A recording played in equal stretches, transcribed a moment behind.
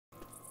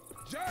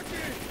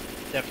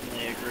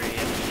Definitely agree.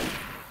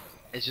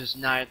 It's just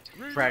not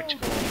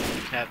practical to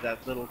have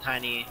that little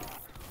tiny...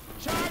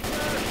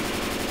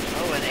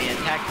 Oh, and an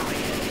attack coming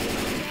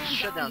in.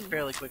 Shut down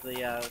fairly quickly.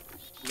 We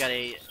got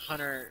a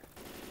hunter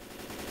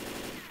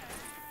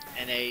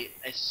and a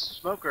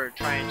smoker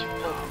trying to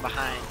pull from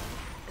behind.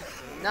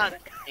 Not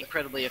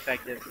incredibly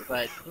effective,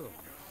 but he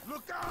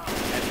was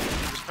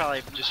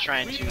probably just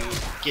trying to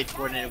get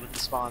coordinated with the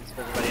spawns of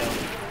everybody else.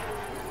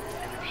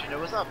 And Crescendo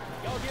was up.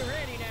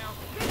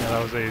 Yeah,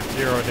 that was a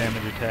 0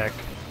 damage attack.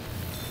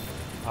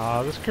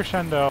 This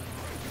Crescendo...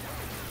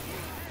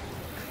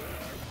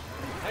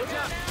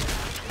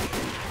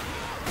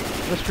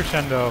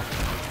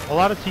 a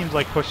lot of teams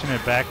like pushing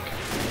it back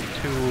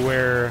to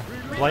where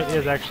Blight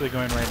is actually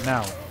going right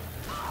now.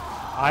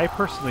 I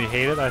personally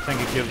hate it. I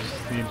think it gives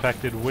the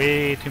infected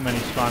way too many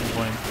spawn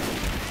points,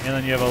 and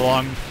then you have a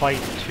long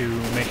fight to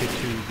make it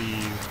to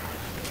the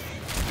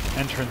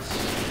entrance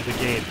to the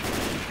gate.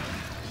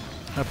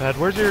 Up ahead,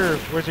 where's your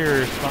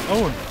spawn?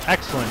 Oh,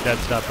 excellent dead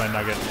stop by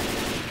Nugget.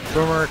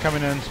 Boomer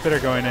coming in, Spitter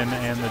going in,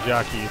 and the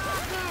jockey.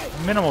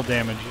 Minimal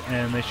damage,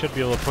 and they should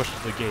be able to push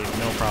to the gate,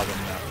 no problem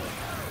now.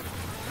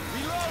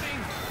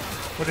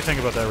 What do you think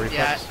about that, Rephlex?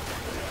 Yeah,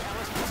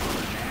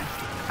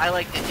 I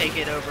like to take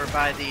it over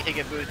by the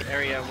ticket booth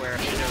area where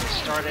Crescendo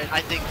started.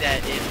 I think that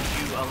if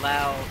you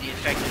allow the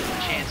infected a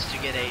chance to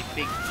get a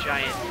big,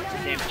 giant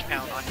damage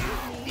count on you,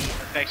 the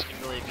effects can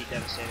really be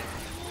devastating.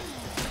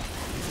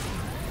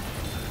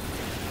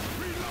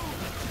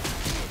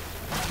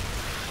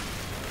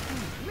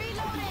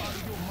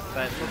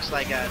 But it looks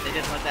like they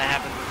didn't let that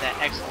happen with that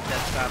excellent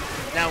death stop.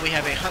 Now we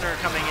have a hunter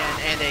coming in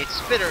and a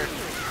spitter.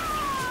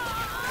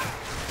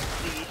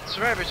 The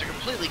survivors are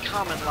completely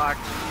common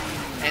locked,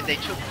 and they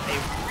took a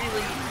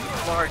really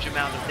large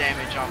amount of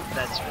damage off of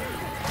that spitter.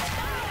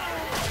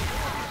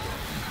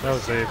 That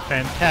was a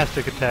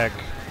fantastic attack,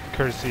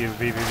 courtesy of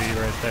vVv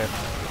right there.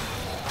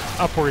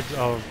 Upwards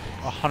of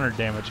 100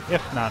 damage,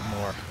 if not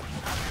more.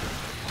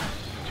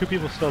 2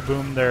 people still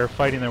boomed. They're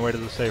fighting their way to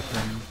the safe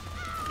room.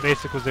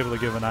 Vasik was able to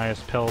give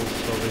Anias pills,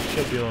 so they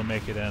should be able to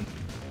make it in.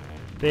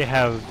 They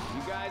have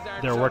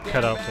their work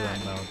cut out for them,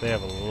 though. They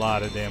have a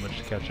lot of damage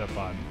to catch up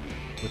on,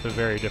 with a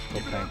very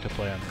difficult tank to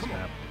play on this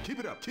map. Keep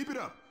it up, keep it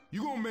up.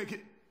 You gonna make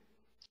it.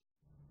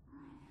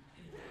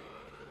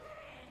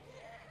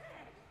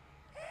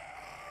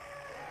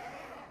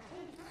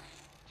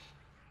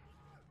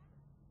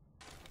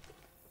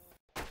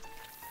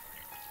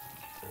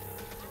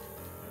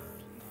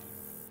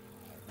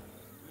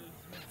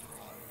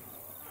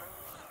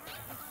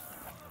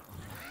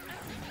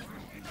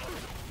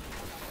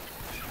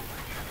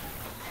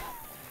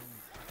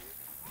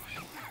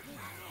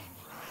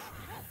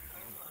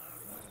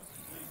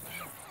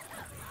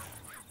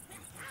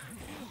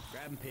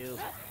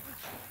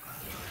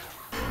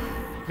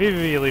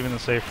 vVv leaving the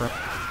safe room.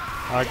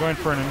 Going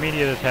for an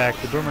immediate attack.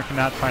 The Boomer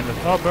cannot find it.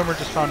 Oh, Boomer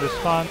just found his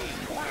spawn.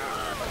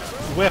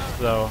 Whiff,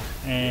 though,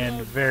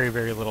 and very,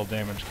 very little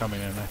damage coming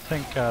in. I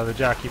think the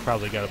jockey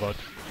probably got about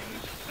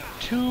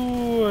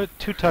two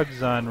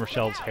tugs on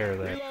Rochelle's hair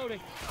there.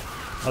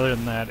 Other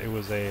than that, it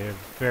was a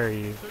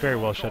very, very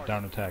well shut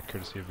down attack,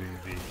 courtesy of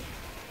vVv.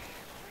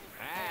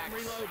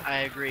 I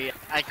agree.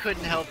 I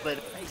couldn't help but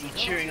be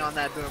cheering on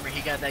that Boomer.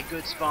 He got that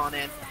good spawn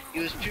in. He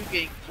was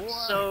puking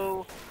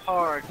so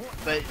hard,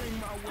 but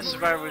the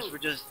survivors were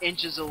just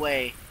inches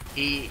away.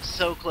 He's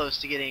so close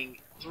to getting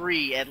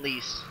 3 at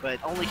least, but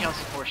only counts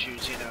in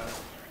horseshoes, you know.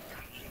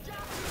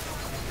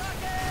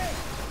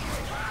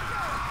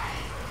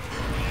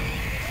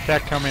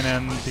 Attack coming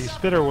in. The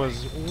spitter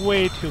was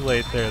way too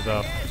late there,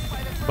 though.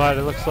 But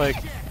it looks like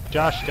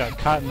Josh got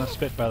caught in the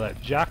spit by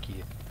that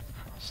jockey.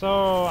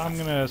 So I'm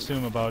going to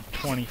assume about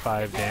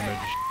 25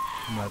 damage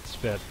from that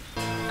spit.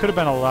 Could have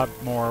been a lot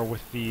more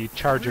with the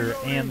charger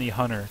and the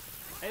hunter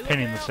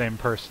pinning the same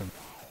person.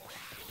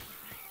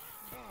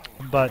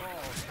 But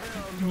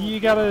you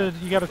gotta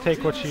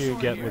take what you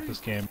get with this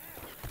game.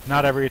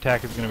 Not every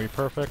attack is going to be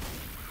perfect.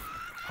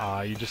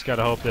 You just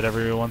gotta hope that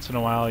every once in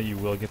a while you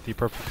will get the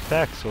perfect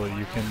attack so that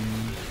you can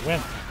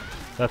win.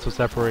 That's what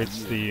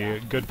separates the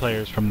good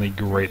players from the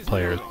great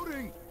players.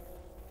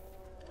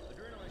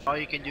 All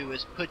you can do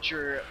is put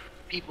your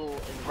people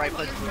in the right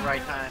place at the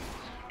right time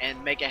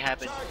and make it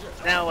happen.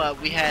 Now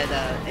we had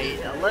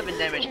a 11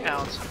 damage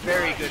pounce,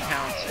 very good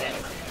pounce, and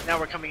now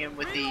we're coming in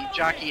with the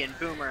jockey and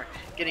Boomer,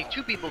 getting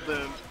 2 people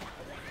boomed.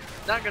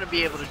 Not going to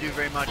be able to do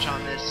very much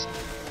on this.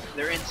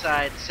 They're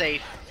inside,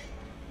 safe.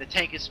 The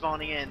tank is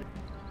spawning in.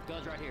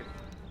 Guns right here.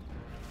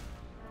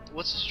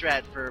 What's the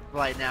strat for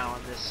Blight.Nao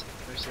on this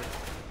person?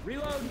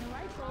 Reload.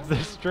 The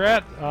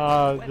strat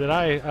that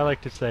I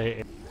like to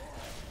say,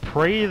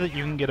 pray that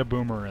you can get a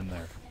Boomer in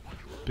there,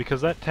 because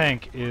that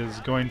tank is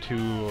going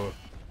to,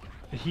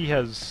 he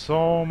has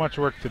so much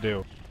work to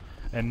do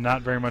and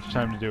not very much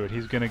time to do it.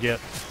 He's going to get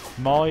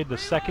mollied the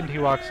second he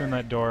walks in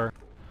that door,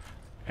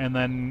 and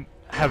then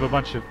have a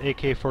bunch of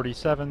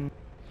AK-47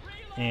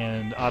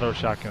 and auto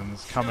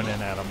shotguns coming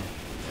in at him.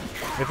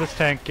 If this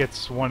tank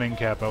gets 1 in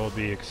cap, I will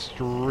be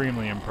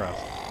extremely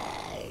impressed.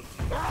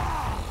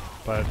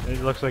 But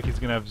it looks like he's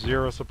going to have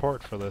zero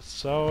support for this.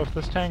 So if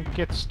this tank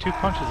gets 2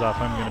 punches off,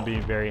 I'm going to be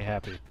very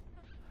happy.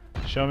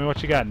 Show me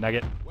what you got,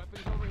 Nugget.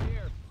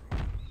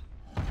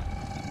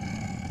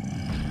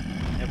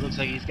 It looks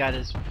like he's got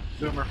his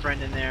boomer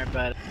friend in there,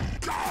 but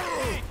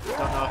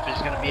don't know if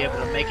he's going to be able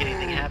to make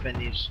anything happen.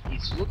 He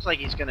looks like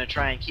he's going to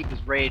try and keep his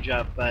rage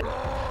up, but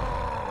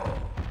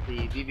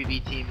the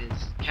vVv team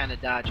is kind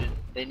of dodging.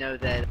 They know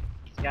that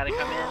he's got to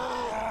come in,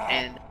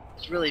 and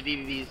it's really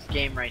vVv's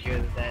game right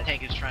here that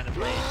Tank is trying to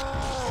play.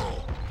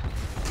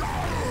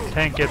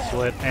 Tank gets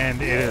lit,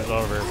 and it is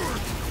over.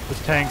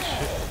 This tank,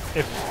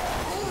 if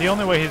the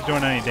only way he's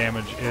doing any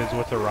damage is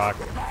with a rock,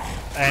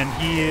 and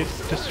he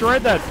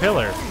destroyed that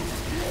pillar.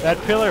 That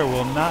pillar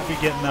will not be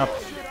getting up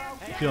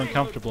feeling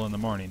comfortable in the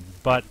morning,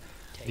 but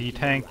the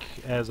tank,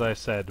 as I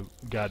said,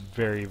 got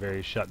very,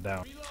 very shut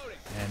down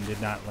and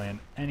did not land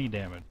any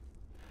damage.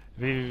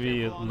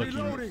 vVv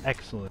looking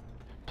excellent,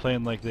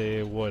 playing like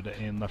they would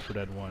in Left 4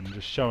 Dead 1,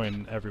 just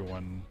showing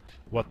everyone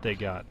what they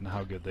got and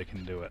how good they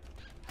can do it.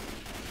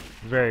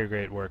 Very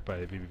great work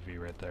by vVv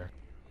right there.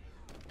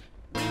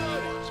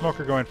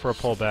 Smoker going for a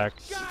pullback.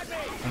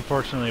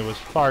 Unfortunately, it was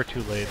far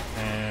too late,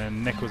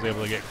 and Nick was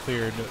able to get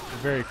cleared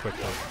very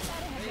quickly.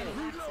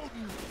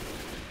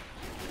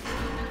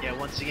 Yeah,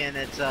 once again,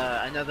 it's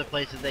another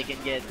place that they can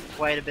get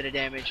quite a bit of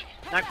damage.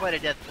 Not quite a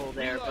death pull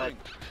there, but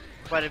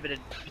quite a bit of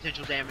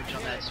potential damage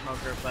on that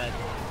Smoker, but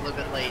a little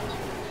bit late.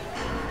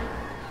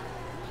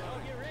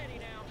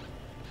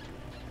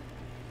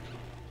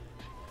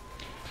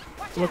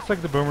 Looks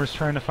like the Boomer's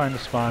trying to find the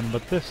spawn,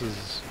 but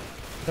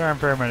there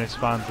aren't very many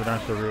spawns that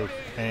aren't the roof,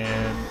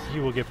 and he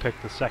will get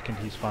picked the second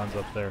he spawns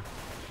up there.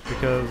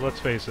 Because, let's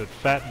face it,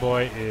 Fat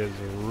Boy is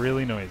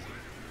really noisy.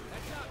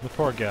 The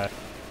poor guy.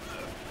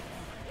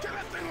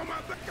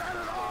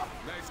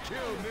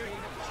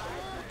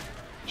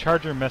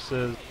 Charger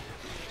misses,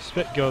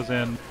 Spit goes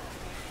in,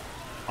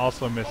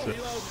 also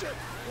misses.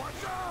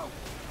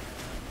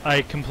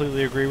 I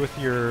completely agree with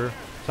your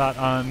thought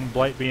on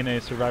Blight being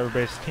a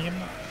survivor-based team,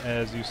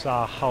 as you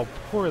saw how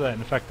poor that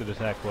infected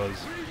attack was.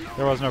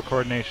 There was no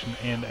coordination,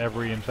 and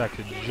every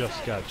infected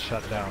just got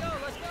shut down.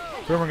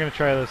 Boom, we're gonna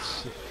try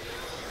this.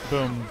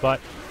 Boom, but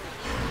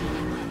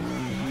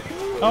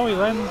oh, he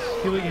lands.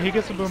 He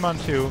gets a boom on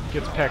 2,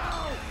 gets picked,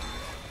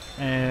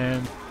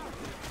 and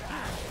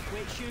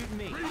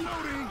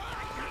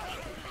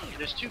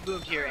There's 2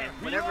 booms here, and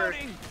whenever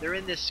they're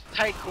in this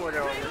tight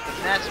corridor with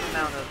a massive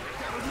amount of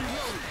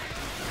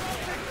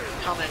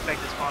common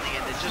infected spawning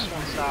in, it just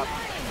won't stop.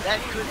 That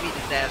could be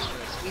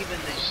disastrous, even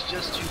if there's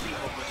just 2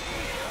 people.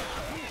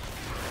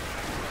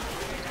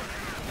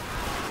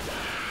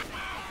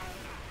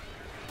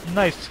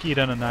 nice skeet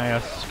on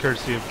Anias,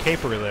 courtesy of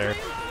Caper there,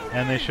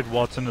 and they should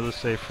waltz into the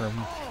safe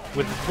room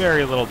with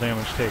very little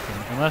damage taken,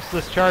 unless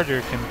this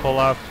Charger can pull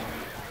off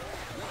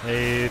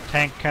a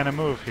tank kind of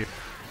move here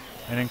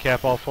and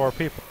encap all 4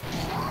 people.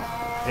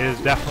 It is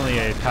definitely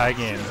a tie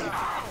game.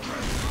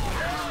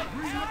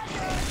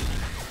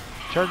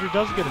 Charger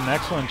does get an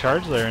excellent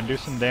charge there and do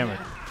some damage.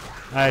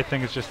 I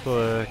think it's just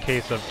a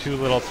case of too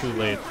little too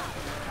late.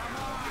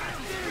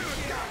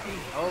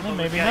 Oh, well,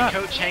 maybe we got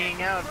not. Coach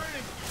hanging out.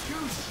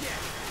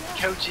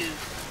 Coach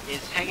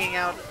is hanging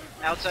out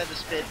outside the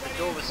spit. The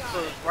door was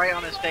closed right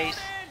on his face.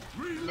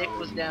 Nick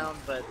was down,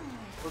 but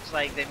looks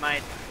like they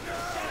might.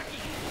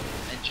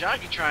 And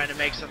Jockey trying to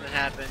make something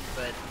happen,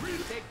 but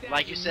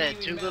like you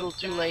said, too little,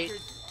 too late.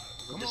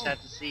 We'll just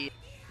have to see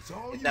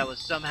if that was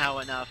somehow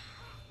enough.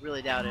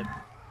 Really doubt it.